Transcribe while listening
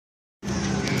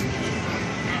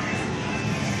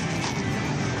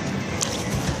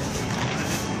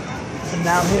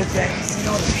Now I'm here at Grand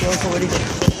Casino. The bill's already been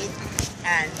paid,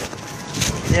 and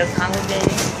they're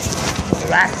congregating,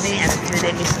 harass me, and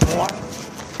intimidate me some more.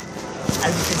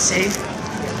 As you can see,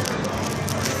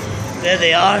 there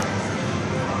they are.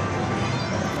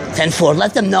 10-4.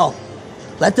 Let them know.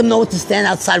 Let them know to stand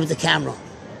outside with the camera.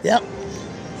 Yep.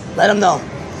 Let them know.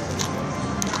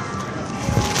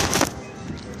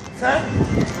 Sir,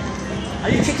 are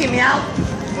you kicking me out?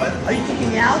 What? Are you kicking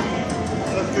me out?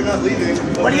 Well, if you're not leaving,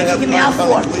 What are you kicking me out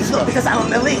for? Because I'm a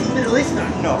Middle Easterner.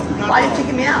 No. Why are you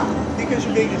kicking me out? Because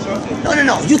you're being disruptive.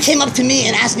 No. You came up to me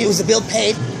and asked me was the bill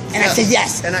paid, and I said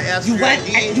yes. And I asked you for went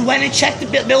your ID. and you went and checked the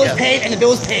bill was paid, and the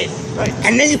bill was paid. Right.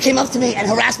 And then you came up to me and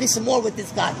harassed me some more with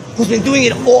this guy who's been doing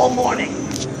it all morning.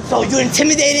 So you're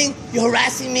intimidating, you're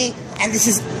harassing me, and this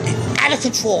is out of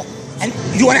control. And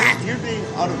you want to act? You're being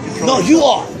out of control. No, you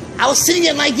are. I was sitting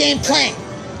at my game playing.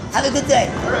 Have a good day.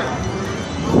 All right.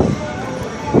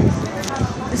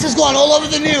 This is going all over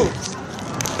the news.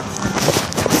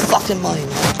 Fucking money,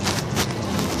 man.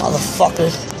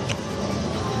 Motherfuckers.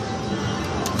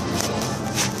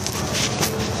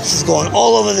 This is going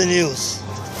all over the news.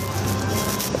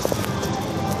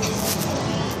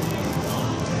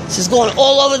 This is going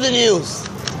all over the news.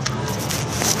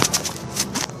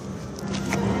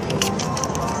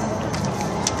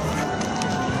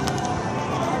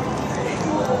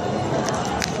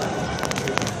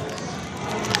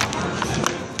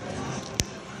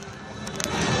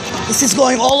 This is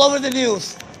going all over the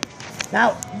news.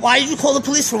 Now, why did you call the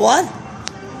police for what?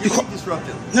 You're being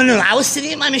disruptive. No. I was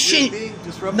sitting at my machine. You're being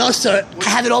disruptive. No, sir. I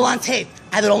have it all on tape.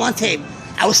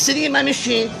 I was sitting in my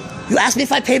machine. You asked me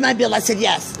if I paid my bill. I said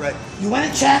yes. Right. You went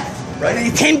and checked. Right. And then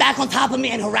you came back on top of me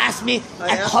and harassed me I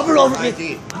and asked covered for over your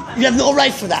me. ID. You have no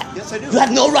right for that. Yes, I do. You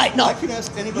have no right. No. I can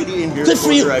ask anybody in here Good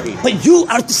for you. your ID. But you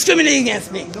are discriminating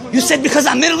against me. No, You said because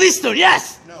I'm Middle Eastern.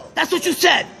 Yes. No. That's what you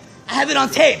said. I have it on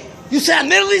tape. You said I'm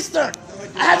Middle Eastern.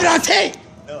 I have it on tape.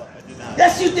 No, I did not.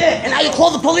 Yes, you did. And now you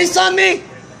call the police on me?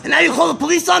 And now you call the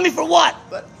police on me for what?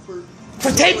 But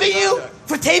For taping you?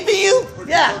 For taping you?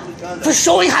 Yeah. For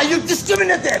showing how you're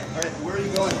discriminative. All right, where are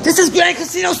you going? This is Grand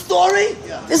Casino's story?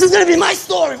 Yeah. This is going to be my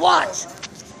story. Watch.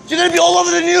 You're going to be all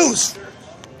over the news.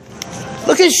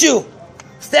 Look at you.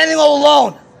 Standing all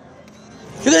alone.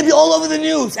 You're going to be all over the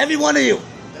news. Every one of you.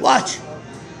 Watch.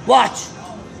 Watch.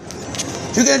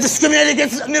 You're going to discriminate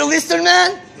against a Middle Eastern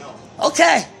man? No.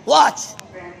 Okay. Watch.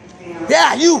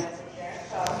 Yeah, you.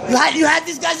 You had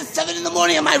these guys at 7 in the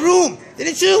morning in my room.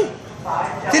 Didn't you?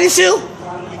 Didn't you?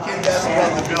 You came back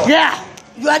about the bill. Yeah.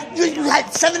 You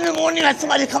had 7 in the morning, you had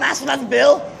somebody come ask about the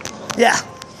bill? Yeah.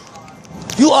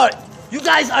 You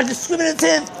guys are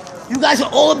discriminative. You guys are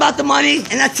all about the money,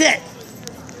 and that's it.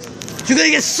 You're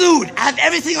gonna get sued. I have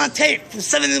everything on tape from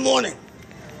 7 in the morning.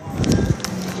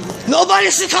 Nobody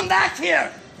should come back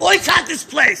here. Boycott this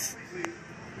place.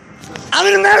 I'm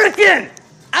an American.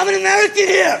 I'm an American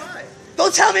here.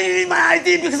 Don't tell me you need my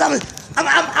ID because I'm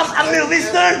Middle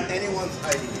Eastern. Anyone's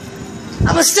ID.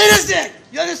 I'm a citizen.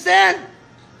 You understand?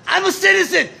 I'm a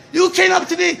citizen. You came up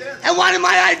to me and wanted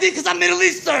my ID because I'm Middle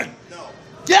Eastern. No.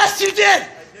 Yes, you did.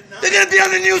 They're going to be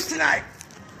on the news tonight.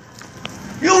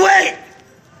 You wait.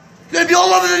 You're going to be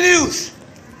all over the news.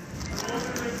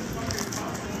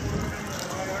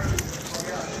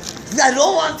 You got it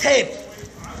all on tape.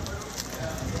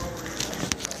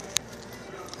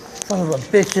 Son of a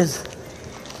bitches.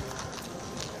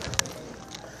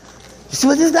 You see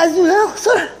what these guys do now,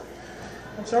 sir?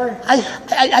 I'm sorry.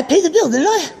 I paid the bill, didn't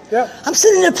I? Yeah. I'm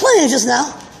sitting there playing just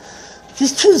now.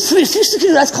 These three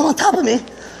security guys come on top of me,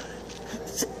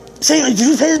 saying, "Did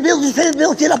you pay the bill? Did you pay the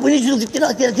bill? Get up! We need you to get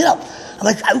up! Get up!" I'm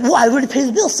like, I already paid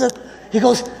the bill, sir." He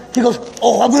goes,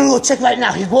 "Oh, I'm gonna go check right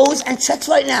now." He goes and checks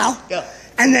right now, Yeah.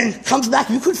 and then comes back.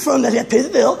 You confirm that he had paid the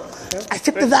bill. Yeah. I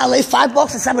tipped the valet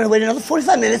 $5 and said, "I'm gonna wait another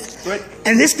 45 minutes." Right.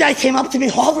 And this guy came up to me,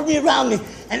 hovered me around me,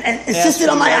 and insisted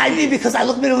on my ID because I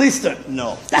look Middle Eastern.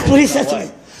 No. That's what he That's said not to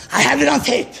me. why. I have it on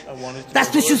tape. I wanted to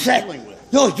That's know what you what said. you're dealing with.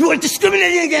 No, you are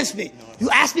discriminating against me. You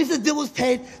asked me if the bill was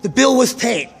paid. The bill was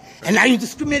paid. And now you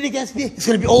discriminate against me. It's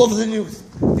going to be all over the news.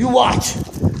 You watch.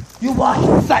 You watch,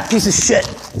 you fat piece of shit.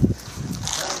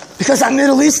 Because I'm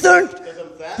Middle Eastern?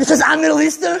 Because I'm Middle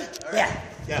Eastern? Right. Yeah.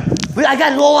 Yeah. But I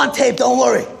got it all on tape. Don't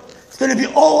worry. It's going to be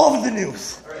all over the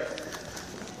news.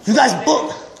 You guys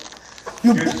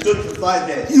You're good for 5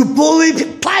 days. You bully me.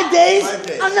 5 days? 5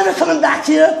 days. I'm never coming back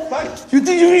here. Fine.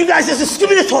 You guys are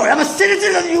discriminatory. I'm a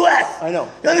citizen of the U.S. I know.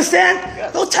 You understand?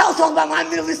 Yeah. Don't talk about my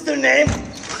Middle Eastern name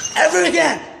ever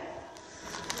again.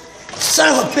 Son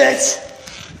of a bitch.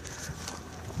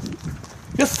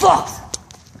 You're fucked.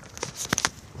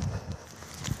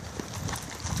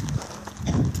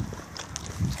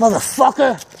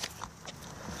 Motherfucker.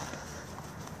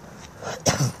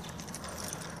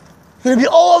 You're gonna be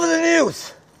all over the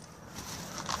news.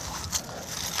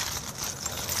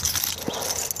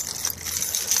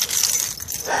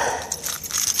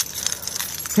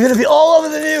 You're gonna be all over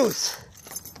the news.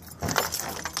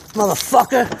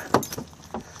 Motherfucker.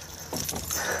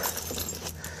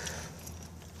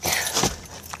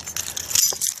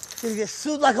 You're gonna get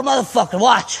sued like a motherfucker.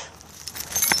 Watch.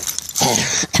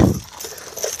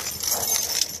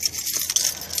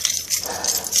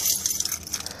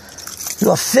 You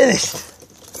are finished.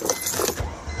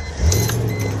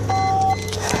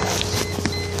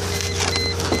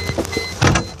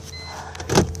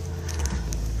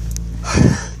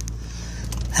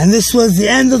 And this was the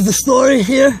end of the story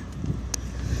here.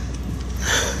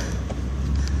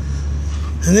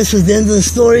 And this was the end of the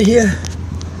story here.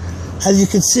 As you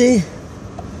can see.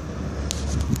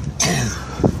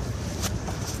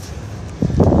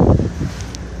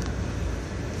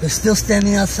 They're still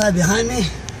standing outside behind me.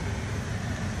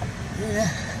 Yeah.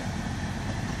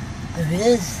 There he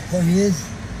is. There he is.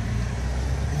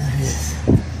 There he is.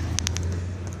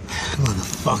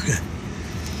 Motherfucker.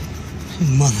 You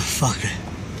motherfucker.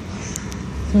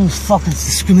 Those fucking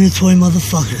discriminatory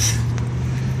motherfuckers.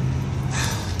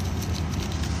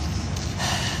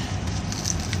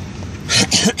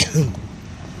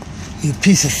 You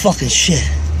piece of fucking shit.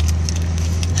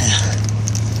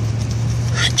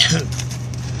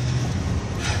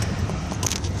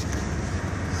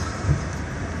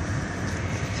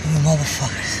 You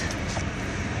motherfuckers.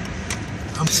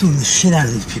 I'm suing the shit out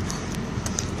of these people.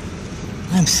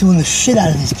 I'm suing the shit out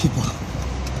of these people.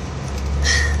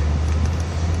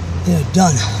 They're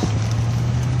done.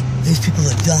 These people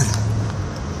are done.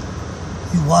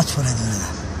 You watch what I do to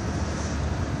them.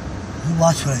 You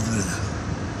watch what I do to them.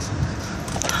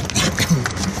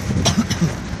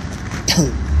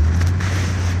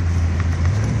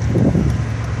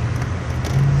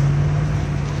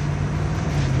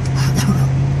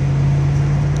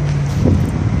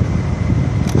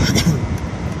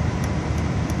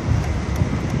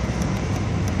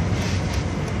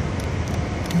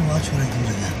 You watch what I do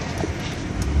to them.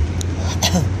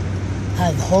 I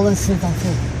have the whole incident on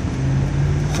film.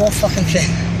 The whole fucking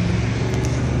thing.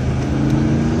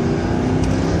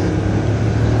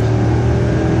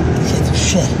 You can't do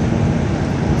shit.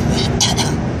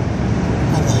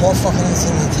 I have the whole fucking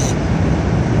incident on tape.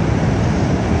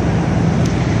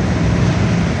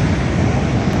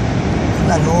 I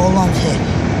got it all on tape.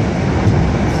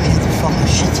 You can't do fucking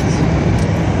shit to me.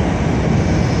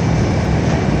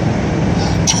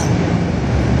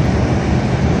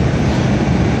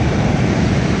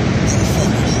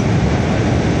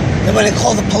 They're going to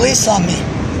call the police on me.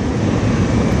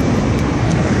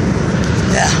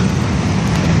 Yeah.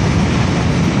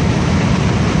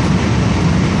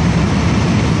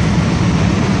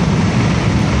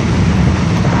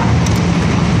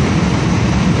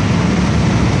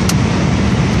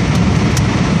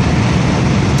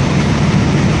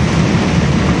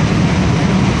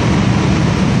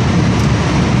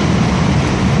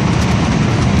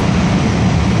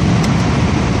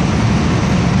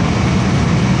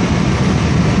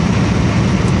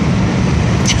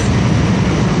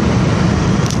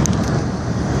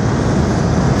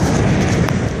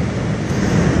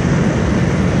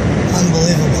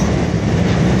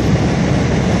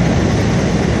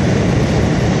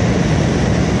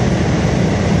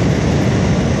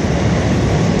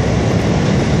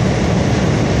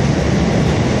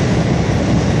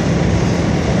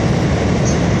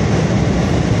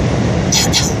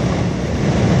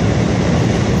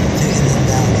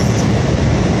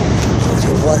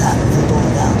 What happens? They're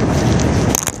going down. I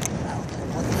don't care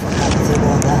what the fuck happens. They're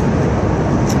going down.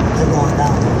 They're going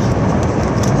down.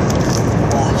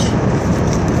 Watch.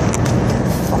 Get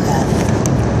the fuck out of here.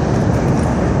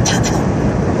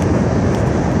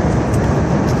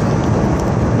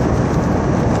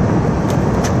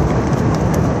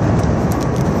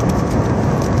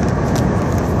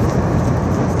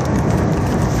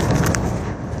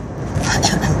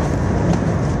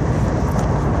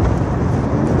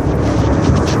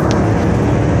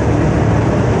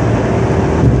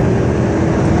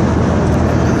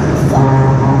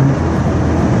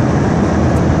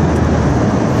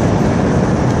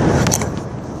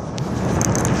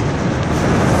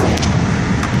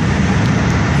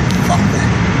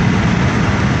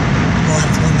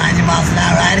 Miles an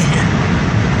hour out of here.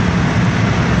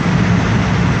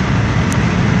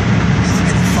 Let's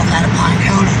get the fuck out of Pine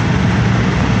County.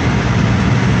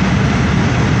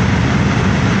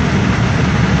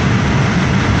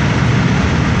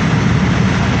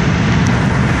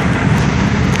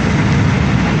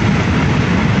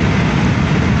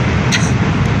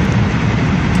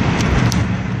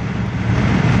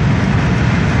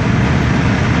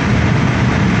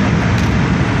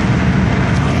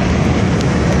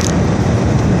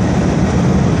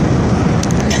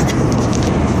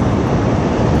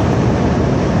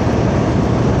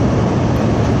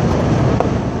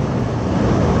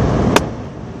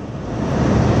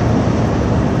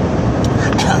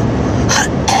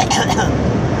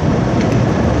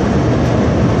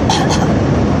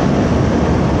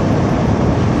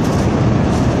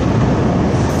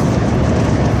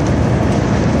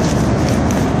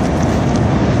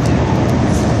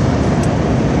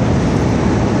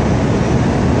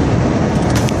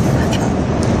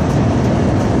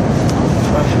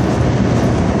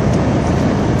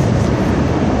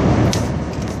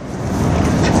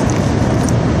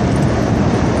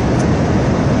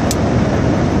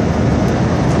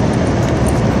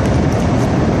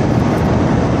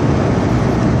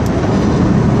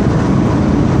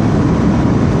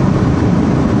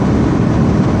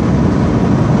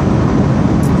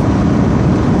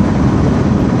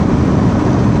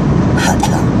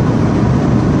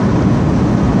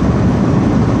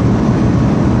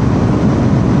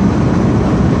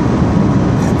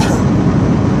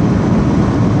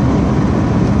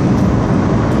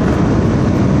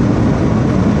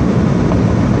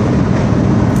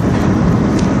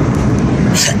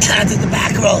 down to the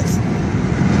back roads.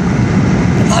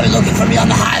 They're probably looking for me on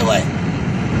the highway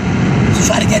to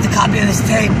try to get the copy of this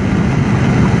tape.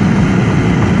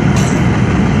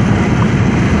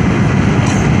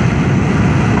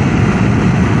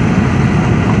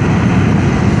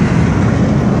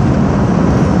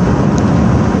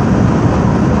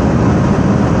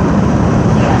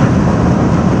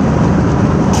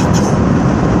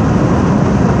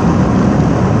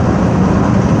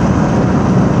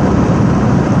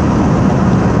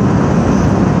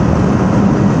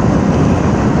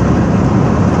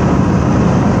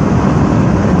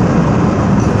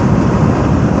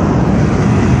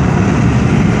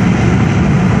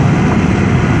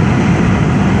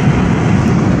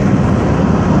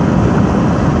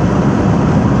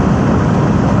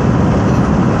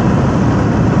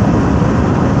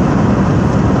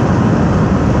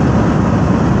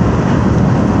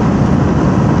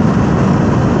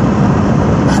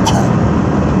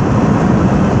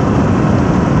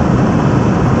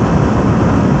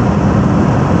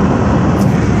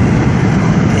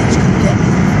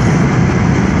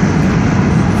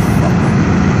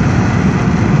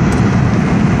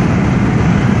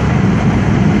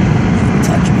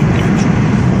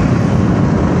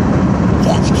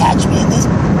 Catch me in this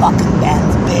fucking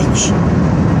Benz, bitch.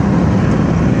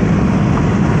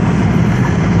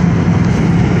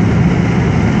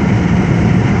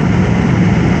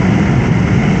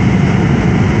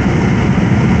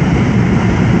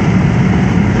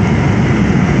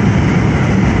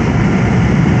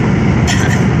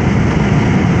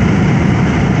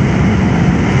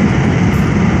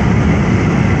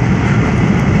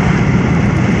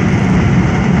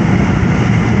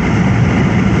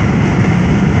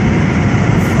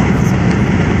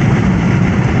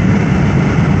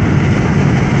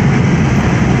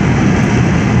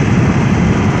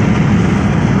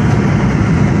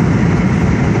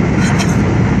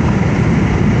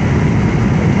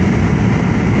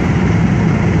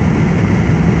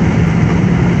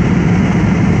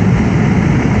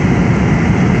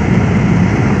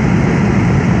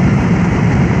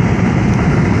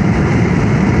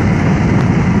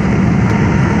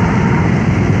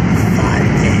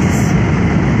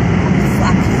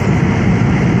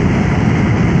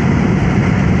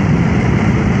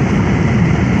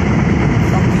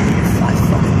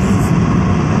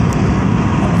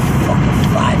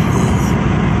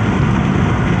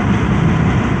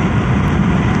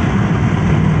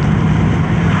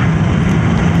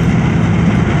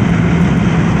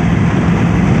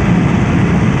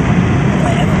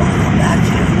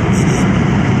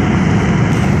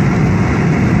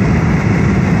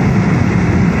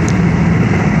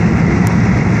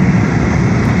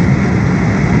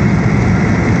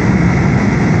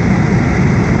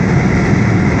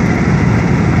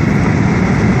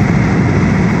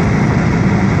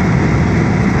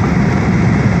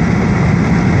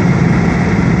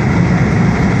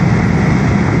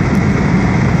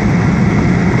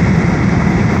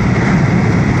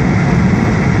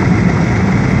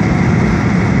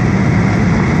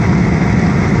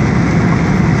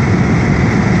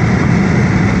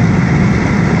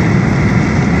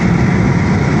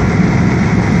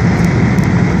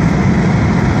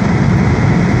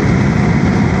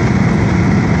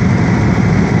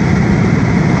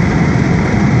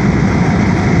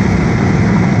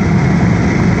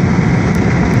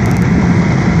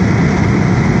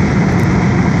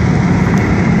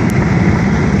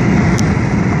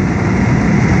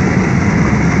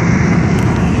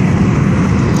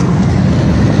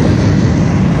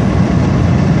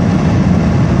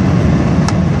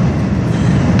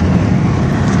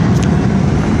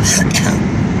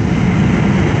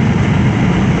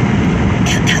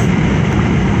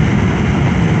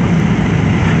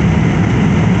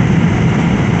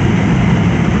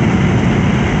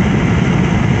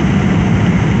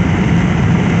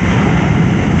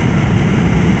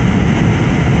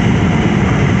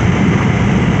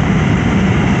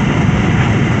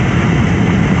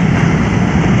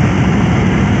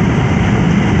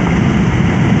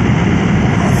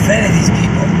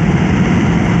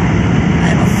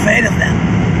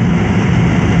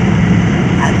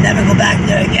 Never go back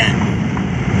there again.